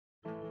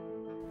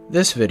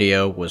This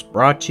video was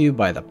brought to you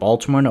by the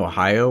Baltimore,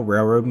 Ohio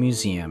Railroad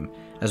Museum,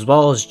 as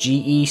well as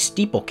GE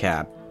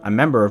Steeplecab, a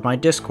member of my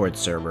Discord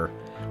server.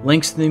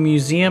 Links to the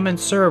museum and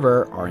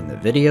server are in the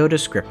video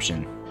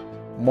description.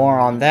 More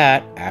on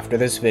that after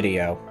this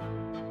video.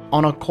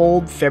 On a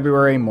cold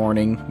February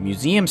morning,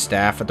 museum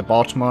staff at the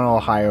Baltimore,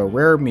 Ohio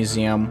Railroad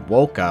Museum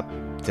woke up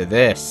to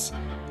this.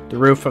 The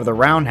roof of the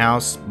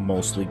roundhouse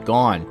mostly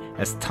gone,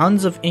 as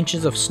tons of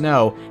inches of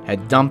snow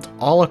had dumped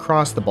all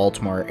across the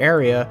Baltimore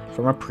area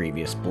from a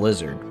previous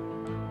blizzard.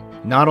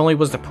 Not only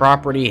was the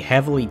property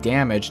heavily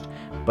damaged,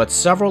 but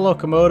several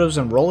locomotives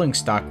and rolling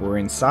stock were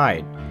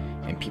inside,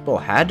 and people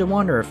had to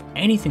wonder if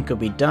anything could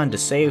be done to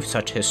save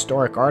such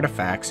historic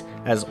artifacts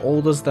as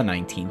old as the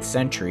 19th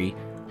century,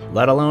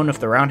 let alone if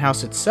the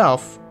roundhouse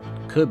itself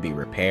could be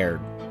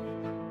repaired.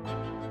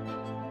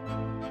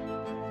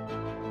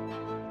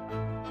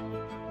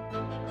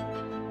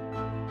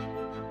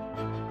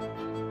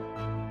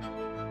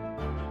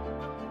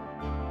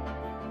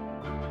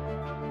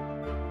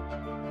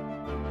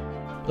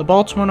 The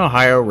Baltimore,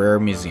 Ohio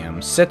Railroad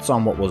Museum sits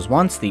on what was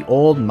once the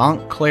old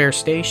Montclair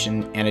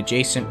station and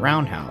adjacent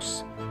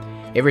roundhouse.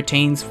 It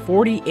retains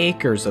 40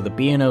 acres of the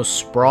B&O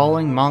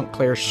sprawling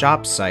Montclair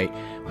shop site,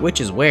 which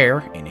is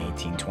where, in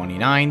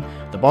 1829,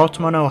 the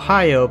Baltimore,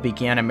 Ohio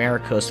began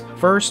America's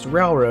first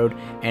railroad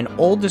and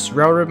oldest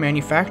railroad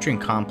manufacturing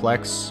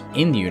complex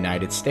in the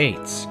United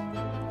States.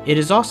 It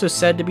is also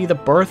said to be the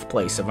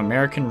birthplace of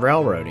American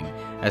railroading,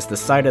 as the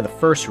site of the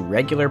first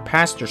regular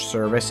passenger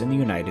service in the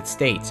United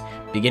States,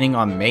 beginning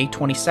on May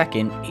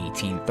 22,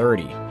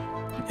 1830.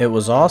 It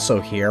was also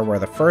here where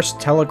the first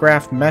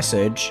telegraph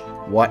message,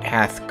 "What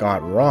hath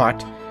got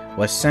wrought,"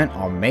 was sent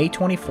on May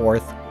 24,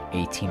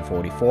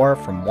 1844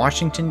 from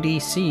Washington,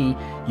 D.C.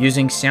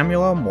 using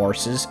Samuel L.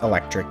 Morse's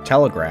electric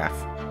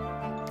telegraph.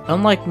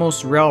 Unlike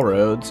most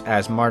railroads,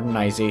 as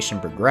modernization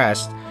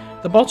progressed,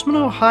 the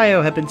Baltimore,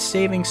 Ohio had been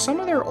saving some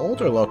of their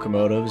older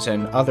locomotives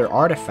and other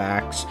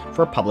artifacts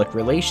for public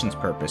relations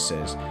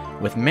purposes,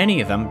 with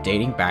many of them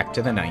dating back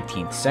to the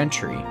 19th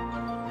century.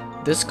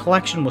 This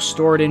collection was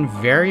stored in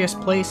various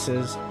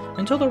places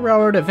until the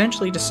railroad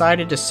eventually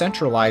decided to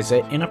centralize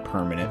it in a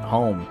permanent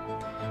home.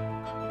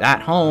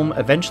 That home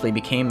eventually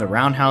became the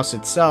roundhouse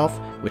itself,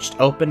 which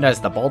opened as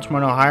the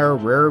Baltimore, Ohio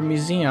Railroad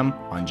Museum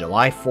on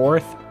July 4,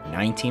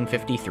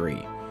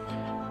 1953.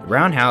 The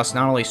roundhouse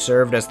not only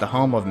served as the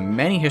home of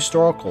many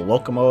historical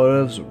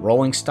locomotives,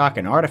 rolling stock,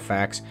 and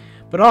artifacts,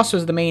 but also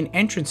as the main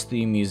entrance to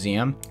the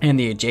museum, and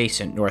the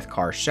adjacent North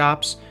Car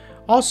shops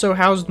also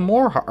housed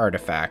more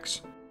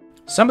artifacts.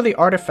 Some of the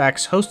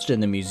artifacts hosted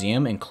in the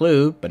museum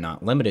include, but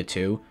not limited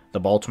to, the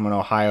Baltimore,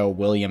 Ohio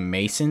William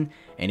Mason,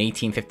 an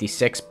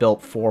 1856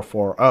 built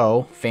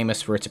 440,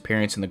 famous for its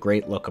appearance in the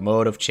Great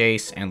Locomotive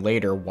Chase and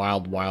later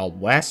Wild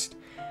Wild West,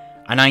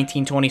 a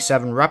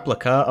 1927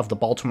 replica of the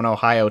Baltimore,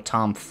 Ohio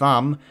Tom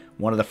Thumb,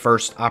 one of the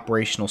first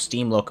operational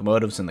steam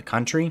locomotives in the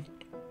country,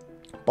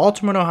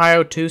 Baltimore,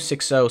 Ohio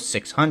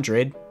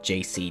 260-600,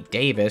 J.C.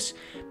 Davis,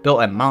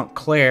 built at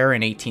Montclair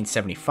in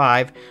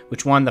 1875,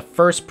 which won the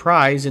first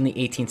prize in the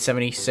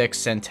 1876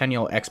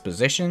 Centennial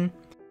Exposition,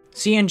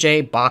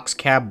 C&J Box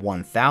Cab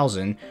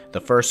 1000,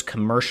 the first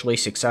commercially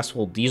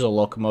successful diesel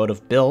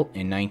locomotive built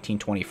in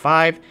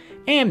 1925,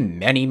 and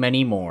many,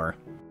 many more.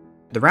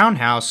 The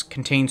roundhouse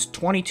contains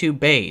 22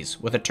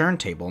 bays with a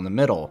turntable in the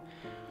middle.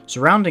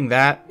 Surrounding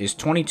that is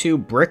 22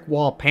 brick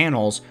wall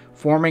panels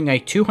forming a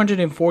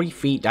 240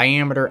 feet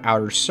diameter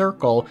outer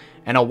circle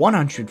and a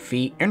 100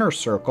 feet inner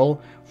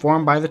circle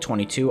formed by the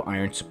 22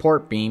 iron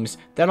support beams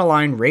that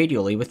align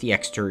radially with the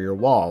exterior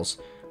walls,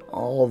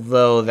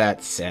 although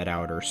that said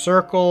outer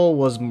circle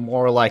was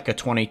more like a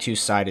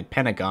 22-sided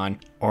pentagon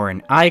or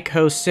an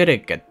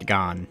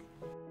icosahedron.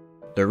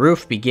 The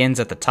roof begins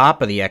at the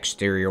top of the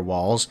exterior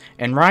walls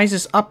and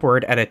rises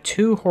upward at a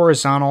 2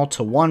 horizontal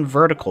to 1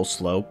 vertical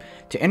slope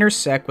to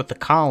intersect with the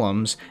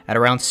columns at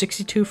around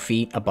 62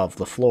 feet above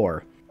the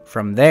floor.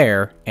 From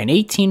there, an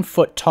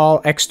 18-foot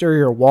tall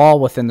exterior wall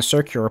within the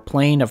circular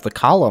plane of the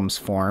columns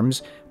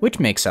forms, which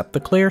makes up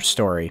the clear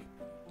story.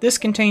 This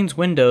contains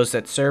windows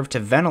that serve to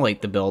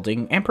ventilate the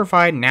building and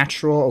provide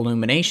natural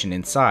illumination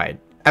inside.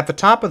 At the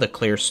top of the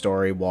clear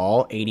story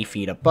wall, 80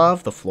 feet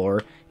above the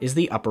floor, is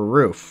the upper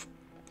roof.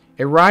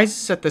 It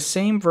rises at the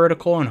same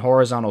vertical and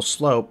horizontal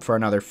slope for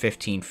another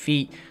 15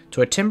 feet to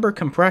a timber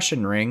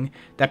compression ring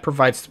that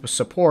provides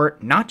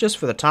support not just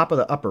for the top of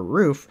the upper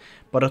roof,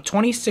 but a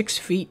 26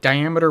 feet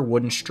diameter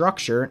wooden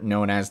structure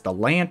known as the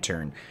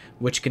lantern,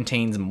 which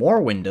contains more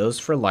windows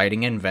for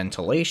lighting and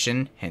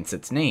ventilation, hence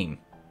its name.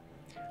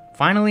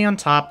 Finally on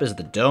top is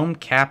the dome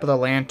cap of the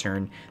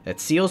lantern that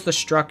seals the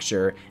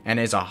structure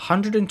and is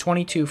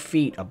 122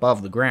 feet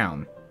above the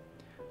ground.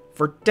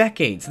 For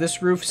decades,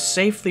 this roof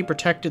safely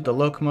protected the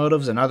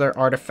locomotives and other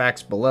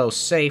artifacts below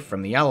safe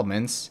from the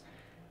elements.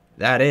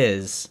 That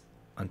is,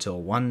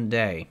 until one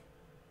day.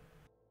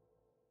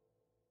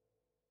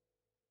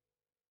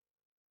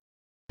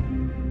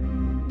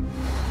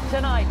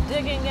 Tonight,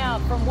 digging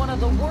out from one of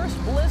the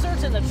worst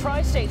blizzards in the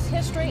tri-state's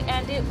history,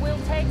 and it will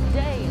take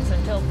days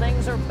until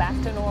things are back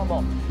to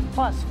normal.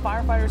 Plus,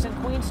 firefighters in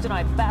Queens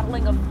tonight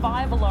battling a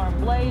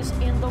 5-alarm blaze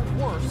in the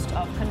worst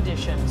of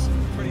conditions.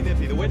 Pretty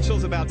nifty. The wind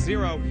chill's about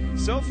 0.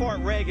 So far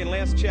at Reagan,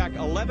 last check,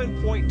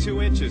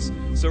 11.2 inches.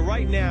 So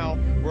right now,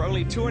 we're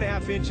only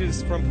 2.5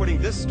 inches from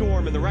putting this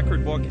storm in the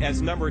record book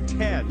as number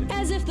 10.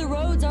 As if the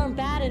roads aren't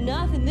bad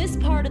enough in this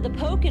part of the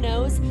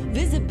Poconos,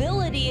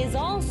 visibility is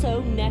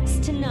also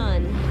next to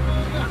none.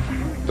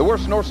 The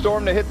worst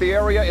snowstorm to hit the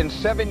area in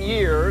 7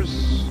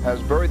 years has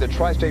buried the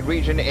tri-state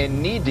region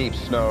in knee-deep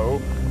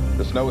snow.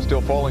 The snow is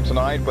still falling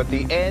tonight, but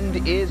the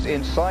end is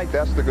in sight.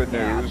 That's the good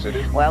news.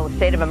 Well, the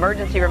state of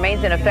emergency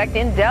remains in effect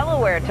in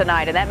Delaware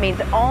tonight, and that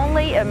means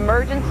only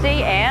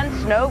emergency and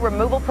snow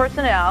removal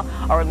personnel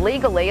are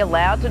legally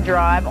allowed to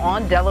drive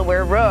on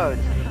Delaware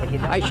roads.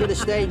 I should have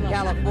stayed in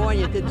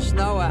California. It didn't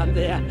snow out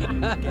there.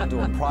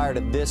 Prior to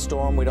this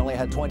storm, we'd only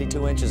had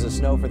 22 inches of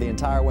snow for the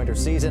entire winter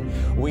season.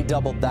 We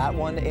doubled that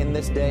one in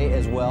this day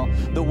as well.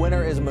 The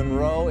winner is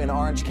Monroe in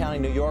Orange County,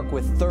 New York,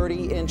 with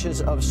 30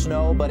 inches of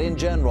snow. But in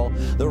general,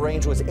 the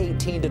range was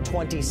 18 to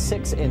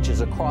 26 inches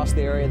across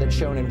the area that's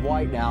shown in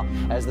white now.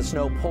 As the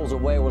snow pulls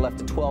away, we're left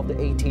to 12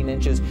 to 18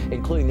 inches,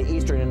 including the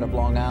eastern end of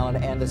Long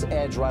Island and this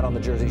edge right on the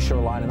Jersey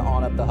shoreline and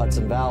on up the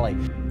Hudson Valley.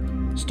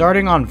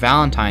 Starting on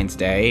Valentine's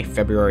Day,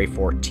 February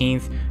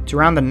 14th, to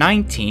around the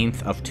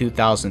 19th of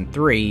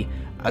 2003,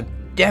 a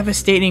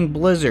devastating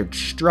blizzard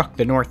struck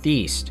the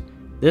Northeast.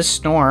 This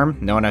storm,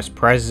 known as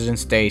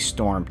President's Day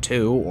Storm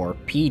 2, or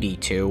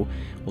PD2,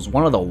 was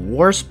one of the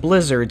worst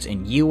blizzards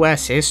in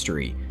U.S.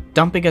 history,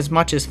 dumping as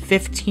much as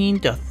 15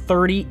 to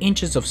 30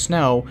 inches of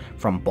snow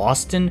from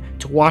Boston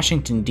to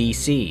Washington,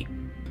 D.C.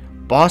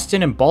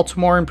 Boston and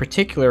Baltimore in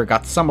particular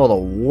got some of the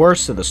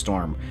worst of the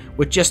storm,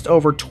 with just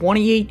over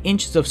 28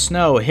 inches of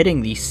snow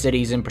hitting these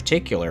cities in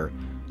particular,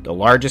 the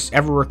largest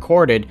ever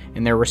recorded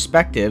in their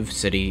respective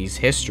cities'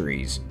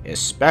 histories,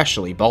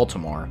 especially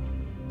Baltimore.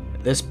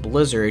 This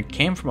blizzard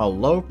came from a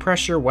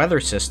low-pressure weather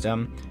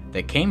system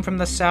that came from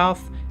the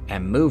south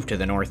and moved to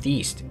the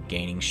northeast,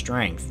 gaining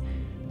strength.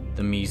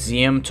 The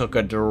museum took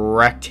a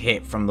direct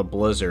hit from the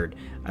blizzard,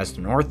 as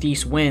the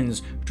northeast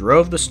winds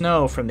drove the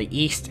snow from the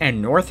east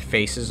and north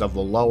faces of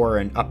the lower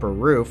and upper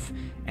roof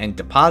and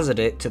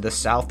deposited it to the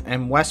south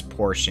and west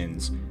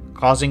portions,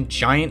 causing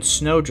giant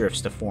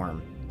snowdrifts to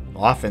form,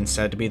 often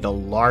said to be the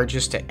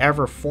largest to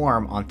ever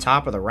form on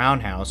top of the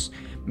roundhouse,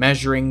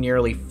 measuring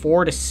nearly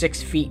 4 to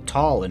 6 feet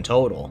tall in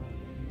total.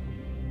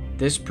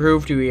 This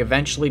proved to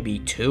eventually be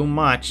too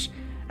much,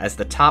 as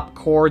the top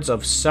cords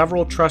of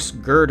several truss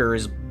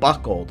girders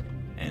buckled,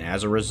 and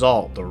as a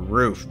result, the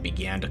roof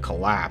began to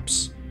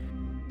collapse.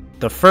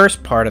 The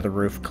first part of the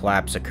roof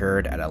collapse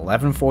occurred at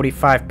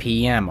 11:45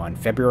 p.m. on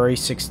February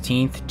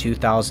 16,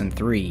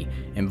 2003,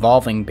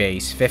 involving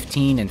bays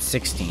 15 and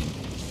 16.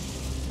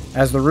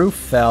 As the roof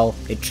fell,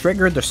 it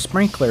triggered the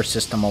sprinkler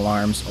system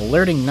alarms,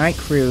 alerting night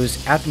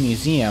crews at the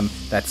museum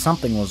that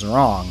something was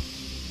wrong.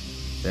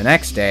 The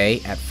next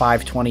day, at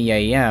 5:20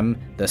 a.m.,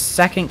 the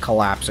second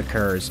collapse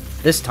occurs,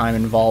 this time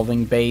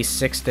involving bays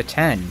 6 to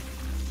 10.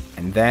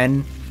 And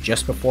then,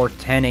 just before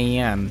 10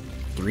 a.m.,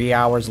 3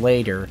 hours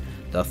later,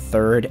 the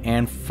third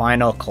and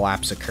final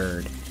collapse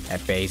occurred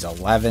at bays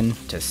 11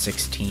 to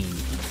 16.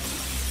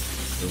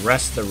 The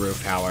rest of the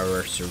roof,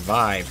 however,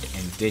 survived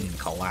and didn't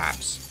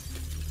collapse.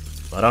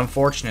 But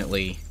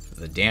unfortunately,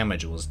 the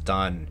damage was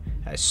done,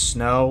 as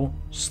snow,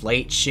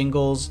 slate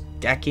shingles,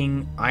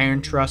 decking,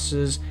 iron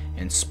trusses,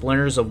 and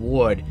splinters of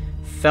wood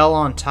fell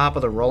on top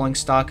of the rolling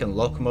stock and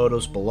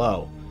locomotives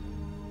below.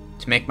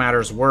 To make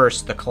matters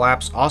worse, the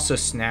collapse also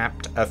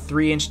snapped a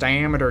 3-inch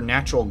diameter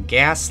natural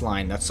gas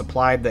line that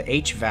supplied the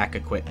HVAC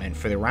equipment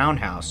for the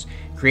roundhouse,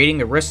 creating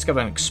the risk of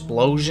an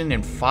explosion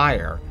and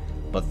fire,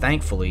 but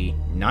thankfully,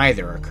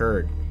 neither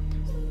occurred.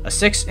 A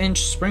 6-inch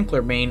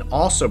sprinkler main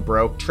also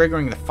broke,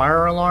 triggering the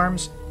fire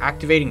alarms,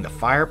 activating the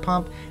fire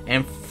pump,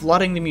 and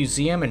flooding the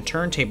museum and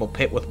turntable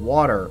pit with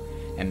water,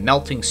 and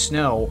melting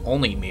snow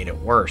only made it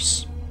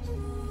worse.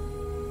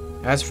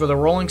 As for the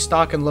rolling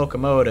stock and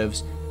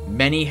locomotives,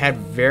 many had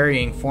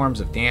varying forms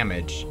of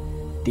damage.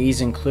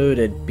 These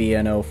included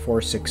B&O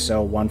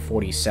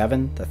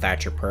 460-147, the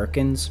Thatcher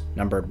Perkins,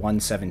 numbered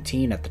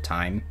 117 at the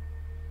time,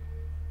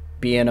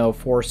 B&O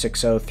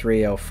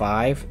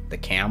 460-305, the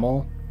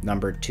Camel,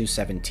 numbered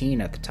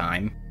 217 at the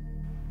time,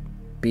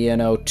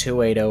 B&O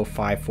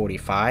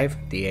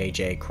 280-545, the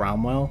A.J.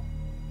 Cromwell,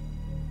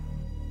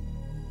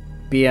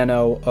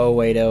 B&O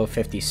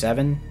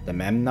 080-57, the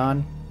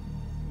Memnon,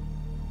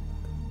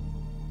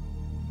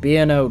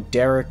 B&O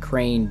Derrick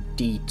Crane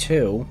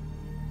D2,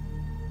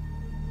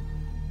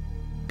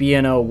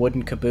 B&O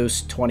Wooden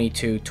Caboose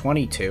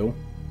 2222,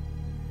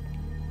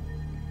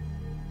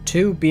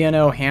 2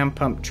 B&O hand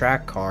pump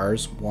track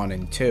cars 1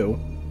 and 2,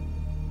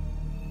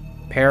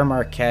 Père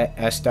Marquette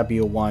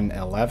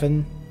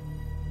SW111,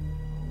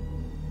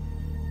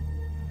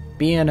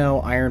 B&O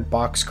Iron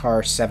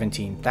Boxcar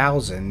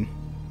 17,000,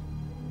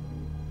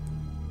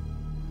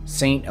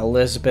 St.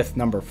 Elizabeth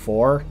No.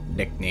 4,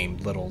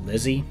 nicknamed Little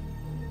Lizzie,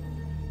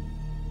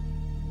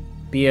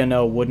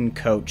 B&O Wooden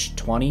Coach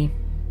 20,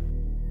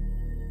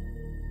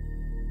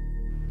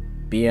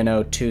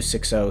 B&O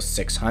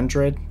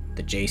 260-600,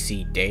 the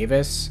J.C.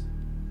 Davis,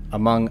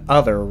 among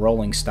other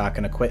rolling stock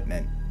and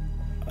equipment.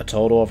 A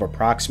total of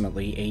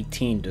approximately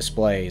 18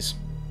 displays.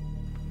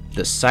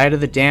 The sight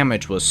of the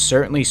damage was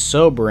certainly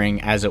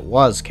sobering as it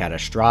was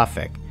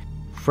catastrophic.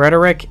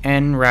 Frederick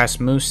N.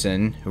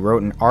 Rasmussen, who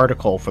wrote an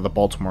article for the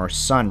Baltimore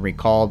Sun,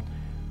 recalled,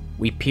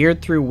 "We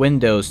peered through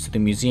windows to the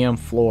museum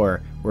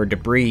floor where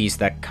debris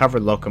that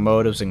covered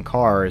locomotives and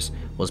cars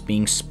was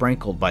being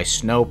sprinkled by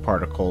snow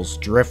particles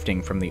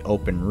drifting from the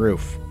open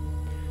roof.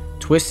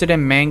 Twisted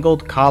and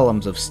mangled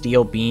columns of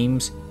steel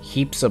beams,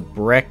 heaps of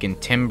brick and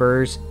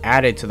timbers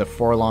added to the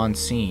forlorn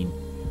scene.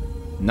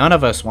 None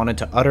of us wanted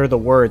to utter the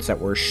words that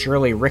were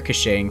surely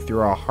ricocheting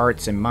through our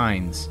hearts and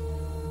minds.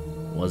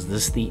 Was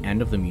this the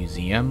end of the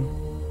museum?"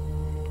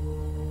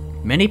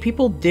 Many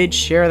people did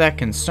share that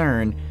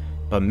concern,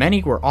 but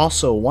many were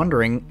also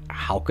wondering,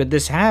 how could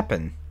this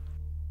happen?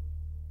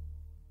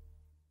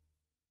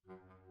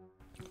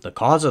 The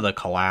cause of the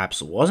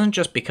collapse wasn't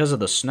just because of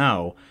the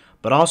snow,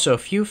 but also a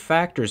few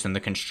factors in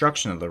the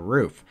construction of the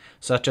roof,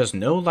 such as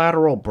no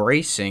lateral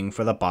bracing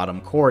for the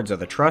bottom cords of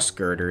the truss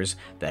girders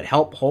that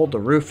help hold the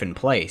roof in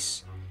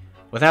place.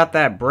 Without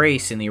that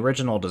brace in the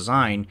original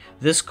design,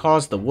 this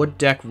caused the wood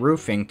deck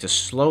roofing to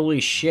slowly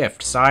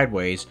shift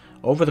sideways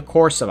over the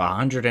course of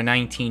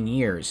 119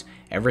 years,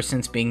 ever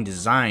since being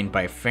designed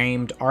by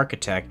famed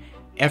architect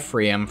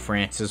Ephraim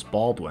Francis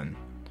Baldwin.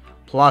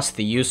 Plus,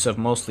 the use of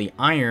mostly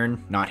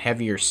iron, not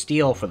heavier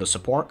steel for the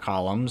support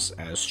columns,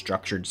 as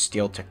structured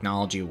steel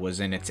technology was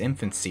in its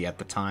infancy at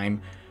the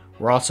time,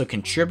 were also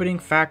contributing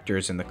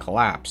factors in the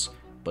collapse.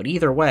 But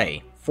either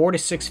way, 4 to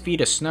 6 feet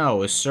of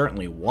snow is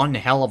certainly one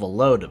hell of a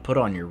load to put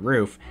on your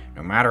roof,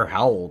 no matter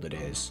how old it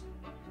is.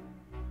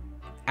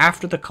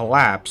 After the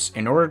collapse,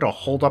 in order to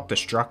hold up the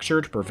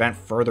structure to prevent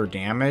further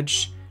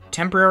damage,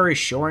 temporary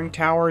shoring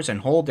towers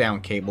and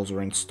hold-down cables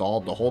were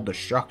installed to hold the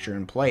structure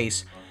in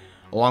place,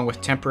 along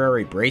with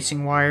temporary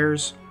bracing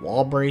wires,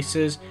 wall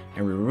braces,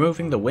 and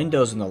removing the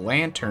windows in the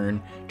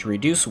lantern to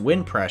reduce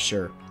wind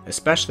pressure,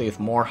 especially with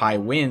more high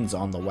winds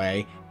on the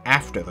way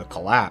after the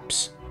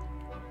collapse.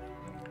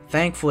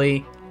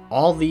 Thankfully,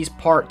 all these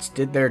parts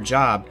did their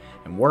job,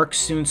 and work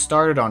soon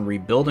started on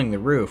rebuilding the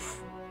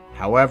roof.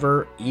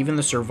 However, even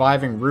the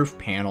surviving roof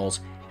panels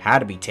had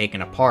to be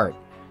taken apart,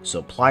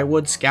 so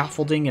plywood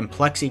scaffolding and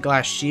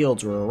plexiglass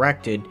shields were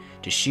erected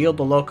to shield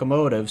the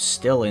locomotives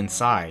still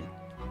inside.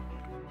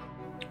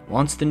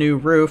 Once the new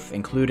roof,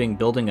 including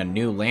building a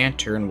new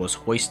lantern, was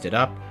hoisted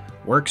up,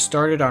 work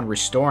started on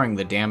restoring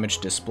the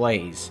damaged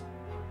displays.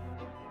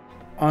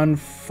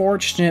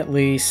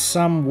 Unfortunately,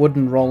 some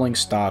wooden rolling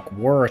stock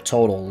were a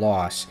total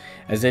loss,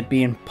 as it'd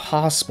be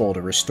impossible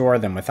to restore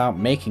them without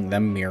making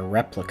them mere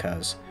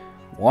replicas.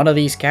 One of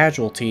these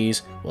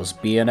casualties was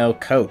B&O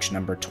Coach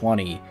number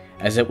 20,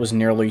 as it was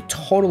nearly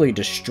totally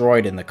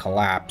destroyed in the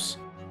collapse.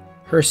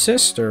 Her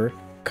sister,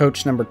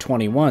 Coach number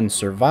 21,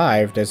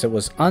 survived as it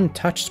was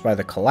untouched by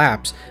the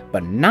collapse,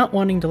 but not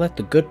wanting to let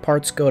the good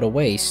parts go to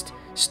waste,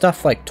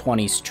 stuff like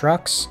 20's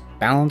trucks,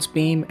 balance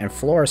beam, and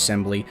floor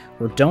assembly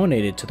were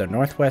donated to the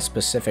Northwest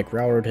Pacific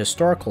Railroad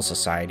Historical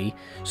Society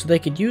so they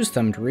could use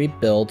them to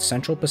rebuild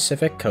Central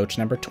Pacific Coach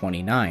number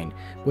 29,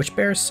 which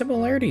bears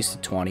similarities to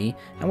 20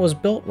 and was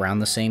built around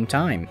the same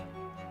time.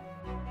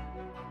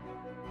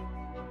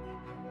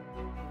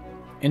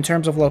 In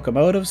terms of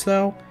locomotives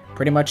though,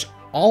 pretty much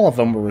all of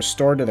them were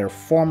restored to their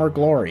former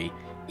glory,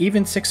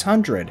 even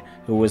 600,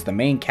 who was the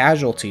main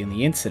casualty in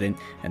the incident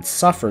and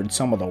suffered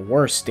some of the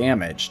worst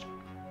damage.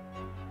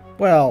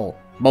 Well,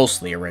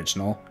 mostly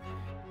original.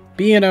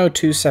 B&O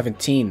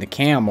 217, the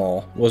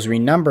Camel, was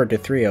renumbered to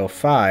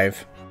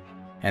 305,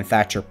 and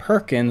Thatcher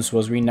Perkins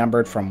was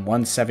renumbered from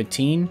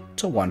 117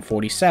 to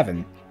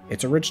 147,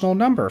 its original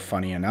number,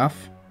 funny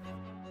enough.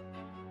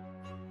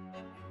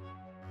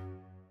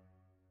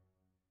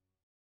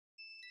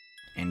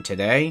 And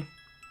today,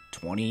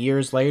 20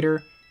 years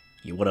later,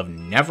 you would have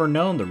never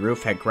known the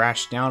roof had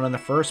crashed down in the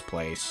first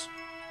place.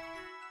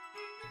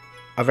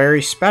 A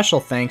very special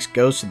thanks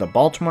goes to the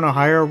Baltimore,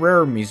 Ohio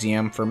Railroad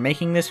Museum for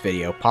making this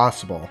video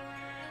possible.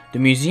 The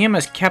museum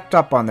has kept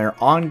up on their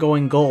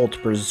ongoing goal to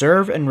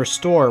preserve and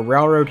restore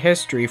railroad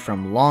history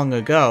from long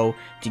ago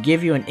to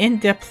give you an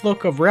in-depth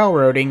look of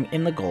railroading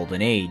in the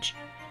Golden Age.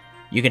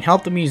 You can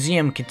help the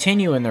museum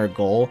continue in their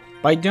goal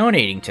by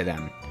donating to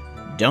them.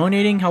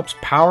 Donating helps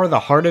power the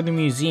heart of the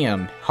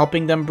museum,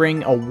 helping them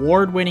bring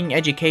award-winning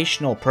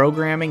educational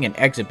programming and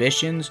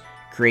exhibitions,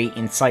 create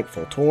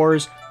insightful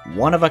tours,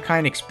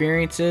 one-of-a-kind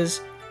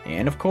experiences,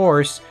 and of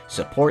course,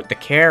 support the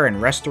care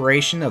and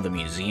restoration of the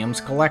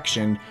museum's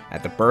collection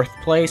at the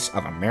birthplace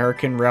of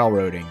American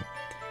railroading.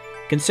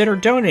 Consider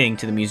donating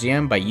to the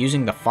museum by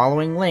using the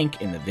following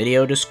link in the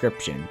video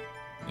description.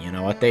 You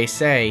know what they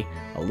say,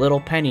 a little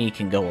penny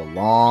can go a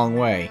long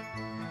way.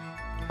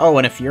 Oh,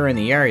 and if you're in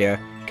the area,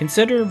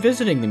 consider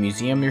visiting the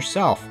museum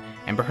yourself,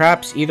 and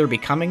perhaps either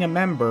becoming a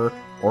member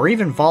or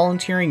even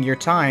volunteering your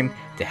time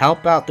to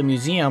help out the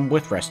museum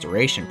with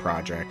restoration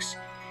projects.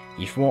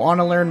 If you want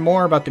to learn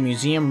more about the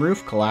museum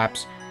roof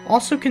collapse,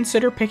 also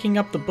consider picking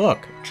up the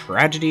book,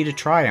 Tragedy to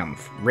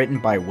Triumph, written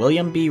by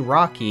William B.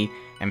 Rocky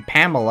and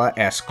Pamela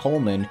S.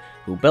 Coleman,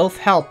 who both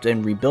helped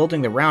in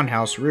rebuilding the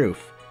Roundhouse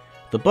roof.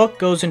 The book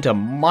goes into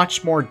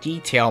much more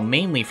detail,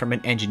 mainly from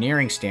an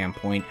engineering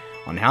standpoint,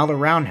 on how the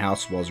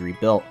Roundhouse was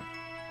rebuilt.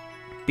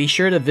 Be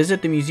sure to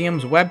visit the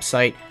museum's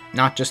website,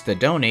 not just to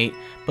donate,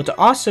 but to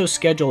also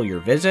schedule your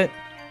visit,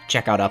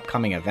 check out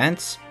upcoming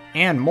events,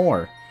 and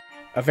more.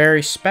 A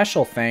very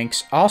special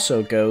thanks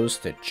also goes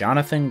to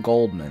Jonathan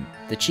Goldman,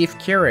 the chief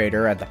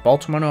curator at the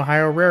Baltimore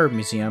Ohio Railroad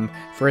Museum,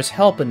 for his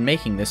help in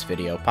making this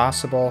video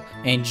possible,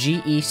 and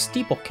GE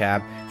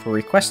Steeplecab for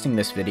requesting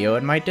this video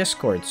in my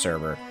Discord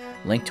server,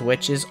 link to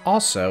which is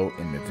also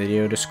in the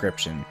video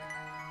description.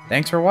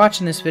 Thanks for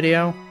watching this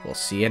video, we'll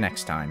see you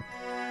next time.